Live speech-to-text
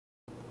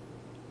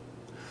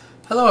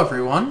Hello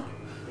everyone.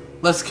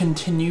 Let's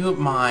continue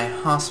my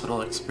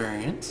hospital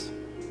experience.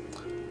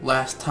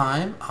 Last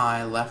time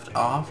I left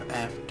off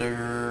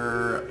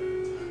after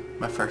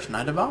my first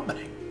night of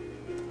vomiting.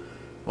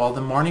 Well,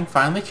 the morning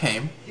finally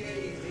came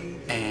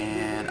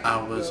and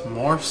I was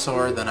more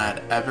sore than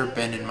I'd ever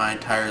been in my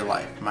entire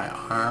life. My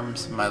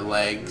arms, my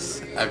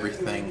legs,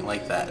 everything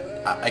like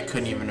that. I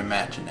couldn't even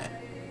imagine it.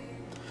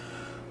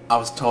 I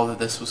was told that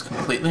this was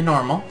completely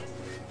normal,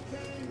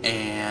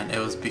 and it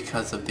was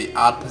because of the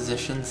odd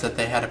positions that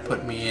they had to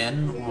put me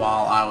in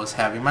while I was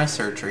having my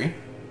surgery.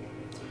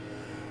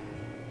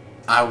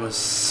 I was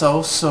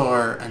so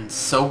sore and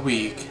so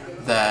weak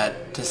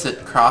that to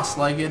sit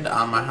cross-legged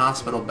on my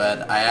hospital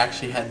bed, I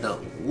actually had to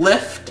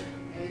lift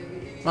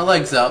my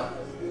legs up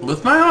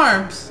with my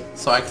arms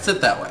so I could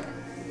sit that way.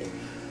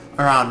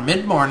 Around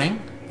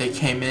mid-morning, they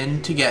came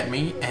in to get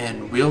me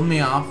and wheeled me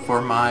off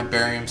for my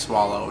barium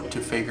swallow to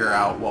figure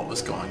out what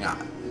was going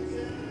on.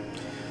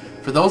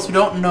 For those who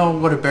don't know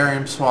what a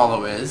barium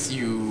swallow is,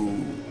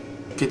 you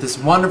get this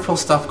wonderful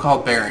stuff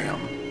called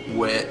barium,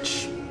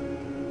 which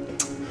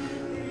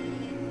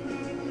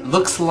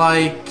looks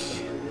like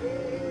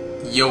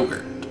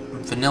yogurt,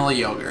 vanilla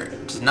yogurt.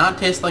 It does not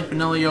taste like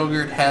vanilla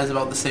yogurt, has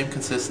about the same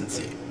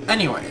consistency.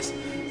 Anyways,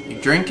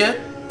 you drink it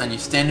and you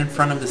stand in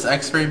front of this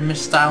x-ray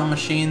style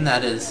machine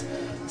that is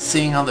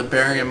seeing how the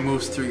barium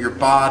moves through your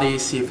body,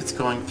 see if it's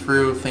going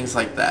through, things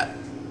like that.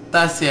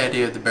 That's the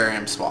idea of the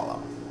barium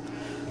swallow.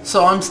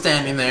 So I'm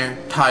standing there,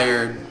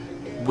 tired,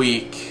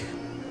 weak.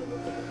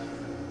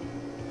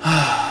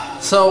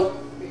 So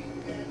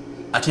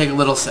I take a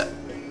little sip.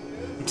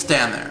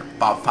 Stand there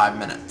about 5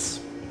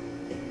 minutes.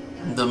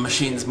 The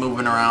machine's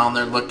moving around,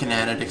 they're looking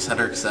at it,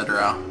 etc.,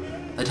 etc.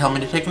 They tell me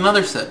to take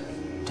another sip.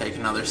 Take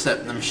another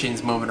sip. The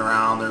machine's moving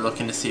around, they're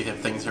looking to see if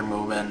things are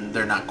moving,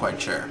 they're not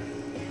quite sure.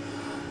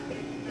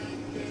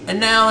 And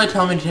now they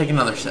tell me to take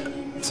another sip.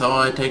 So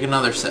I take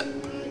another sip.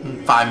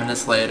 And 5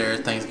 minutes later,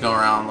 things go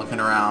around, looking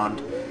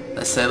around.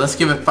 They say, let's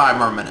give it 5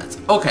 more minutes.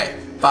 Okay,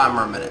 5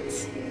 more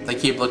minutes. They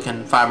keep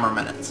looking, 5 more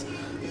minutes.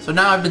 So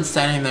now I've been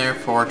standing there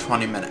for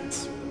 20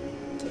 minutes.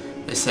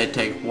 They say,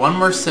 take one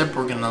more sip,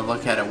 we're going to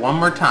look at it one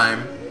more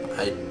time.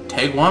 I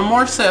take one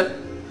more sip.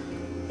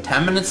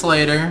 10 minutes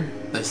later,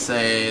 they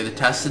say the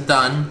test is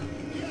done.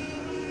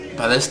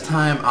 By this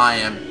time, I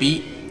am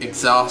beat,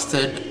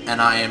 exhausted,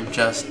 and I am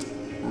just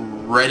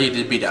ready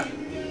to be done.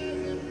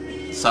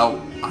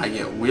 So I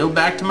get wheeled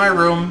back to my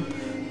room.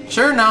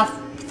 Sure enough,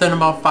 within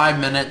about 5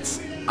 minutes,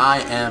 I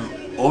am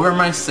over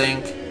my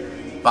sink,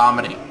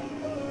 vomiting,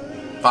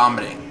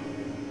 vomiting,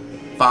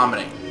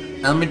 vomiting.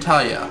 And let me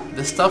tell you,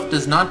 this stuff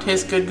does not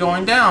taste good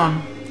going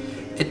down.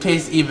 It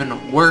tastes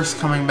even worse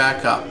coming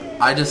back up.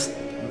 I just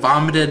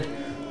vomited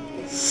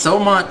so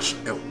much,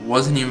 it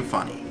wasn't even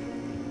funny.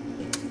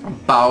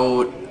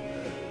 About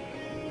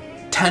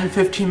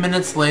 10-15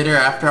 minutes later,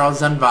 after I was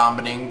done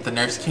vomiting, the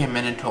nurse came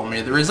in and told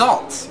me the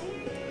results.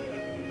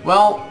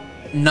 Well,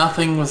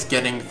 nothing was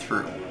getting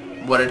through.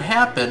 What had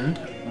happened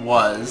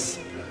was,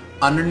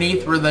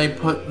 underneath where they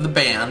put the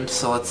band,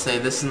 so let's say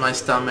this is my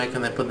stomach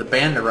and they put the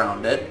band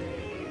around it.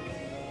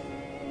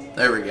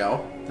 There we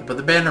go. They put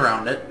the band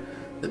around it.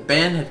 The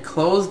band had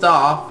closed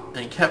off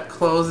and kept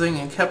closing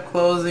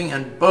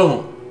and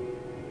boom!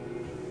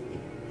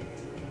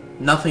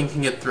 Nothing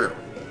can get through.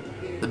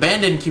 The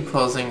band didn't keep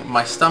closing,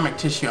 my stomach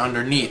tissue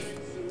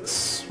underneath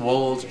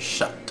swelled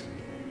shut.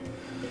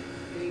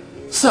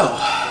 So,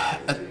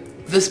 at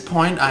this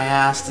point I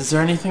asked, is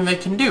there anything they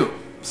can do?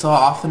 So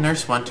off the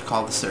nurse went to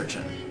call the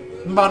surgeon.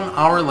 About an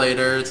hour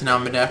later, it's now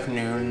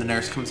mid-afternoon, the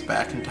nurse comes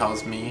back and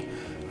tells me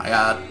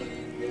I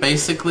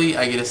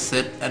get to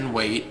sit and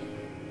wait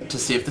to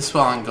see if the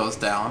swelling goes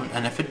down,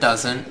 and if it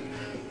doesn't,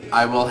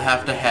 I will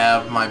have to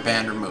have my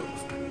band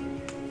removed.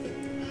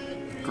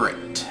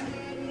 Great.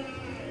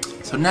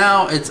 So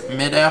now it's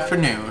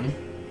mid-afternoon.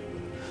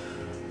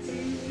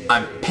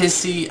 I'm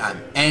pissy,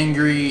 I'm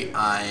angry,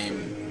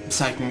 I'm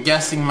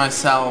second-guessing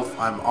myself,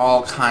 I'm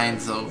all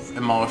kinds of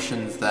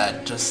emotions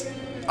that just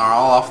are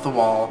all off the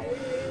wall.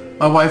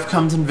 My wife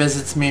comes and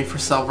visits me for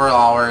several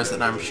hours,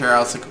 and I'm sure I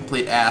was a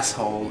complete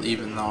asshole,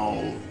 even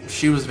though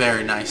she was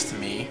very nice to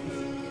me.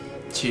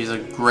 She's a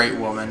great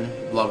woman,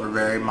 love her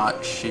very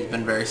much, she's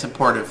been very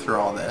supportive through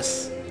all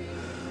this.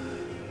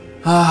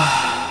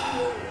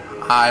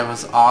 I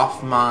was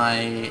off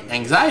my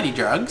anxiety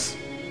drugs,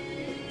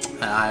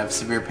 and I have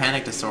severe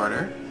panic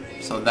disorder,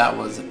 so that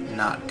was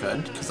not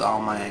good, because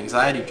all my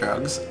anxiety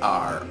drugs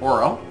are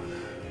oral,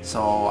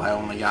 so I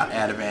only got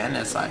Ativan,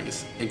 as I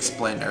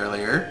explained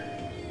earlier.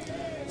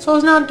 So I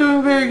was not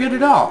doing very good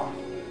at all.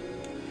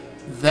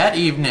 That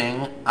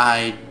evening,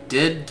 I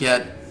did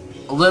get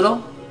a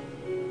little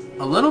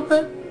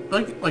bit,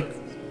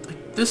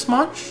 like this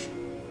much,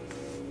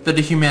 bit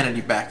of humanity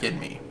back in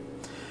me.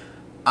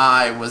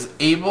 I was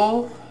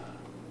able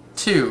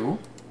to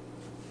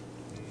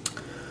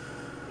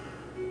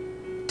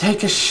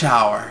take a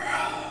shower.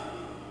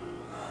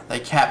 They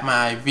capped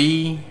my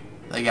IV,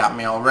 they got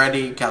me all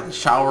ready, got the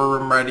shower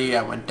room ready,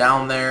 I went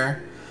down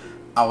there.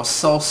 I was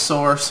so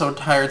sore, so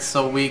tired,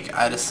 so weak,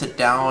 I had to sit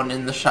down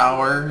in the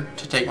shower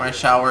to take my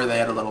shower. They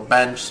had a little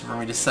bench for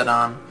me to sit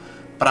on,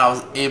 but I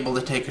was able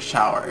to take a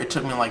shower. It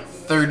took me like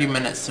 30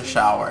 minutes to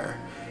shower,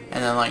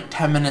 and then like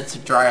 10 minutes to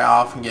dry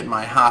off and get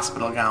my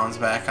hospital gowns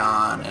back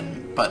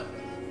on, but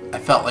I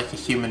felt like a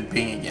human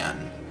being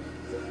again.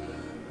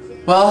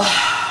 Well,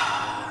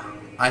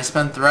 I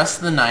spent the rest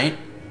of the night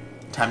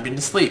attempting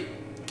to sleep,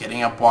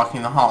 getting up,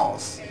 walking the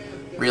halls,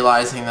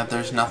 realizing that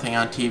there's nothing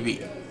on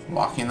TV,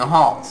 walking the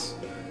halls,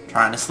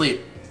 trying to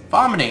sleep,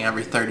 vomiting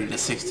every 30 to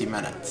 60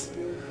 minutes.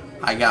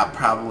 I got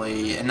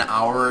probably an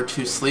hour or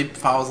two sleep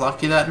if I was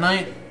lucky that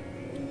night.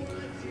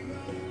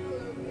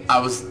 I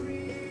was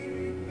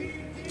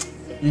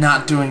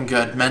not doing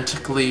good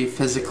mentally,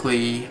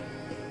 physically.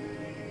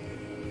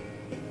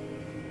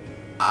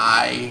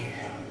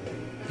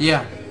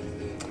 Yeah,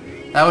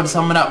 that would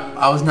sum it up.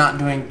 I was not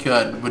doing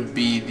good would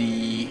be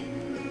the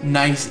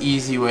nice,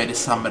 easy way to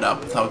sum it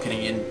up without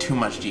getting into too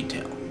much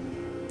detail.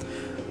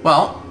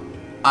 Well,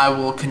 I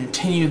will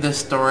continue this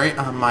story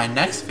on my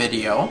next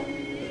video.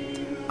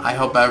 I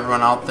hope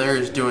everyone out there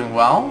is doing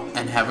well,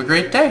 and have a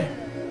great day.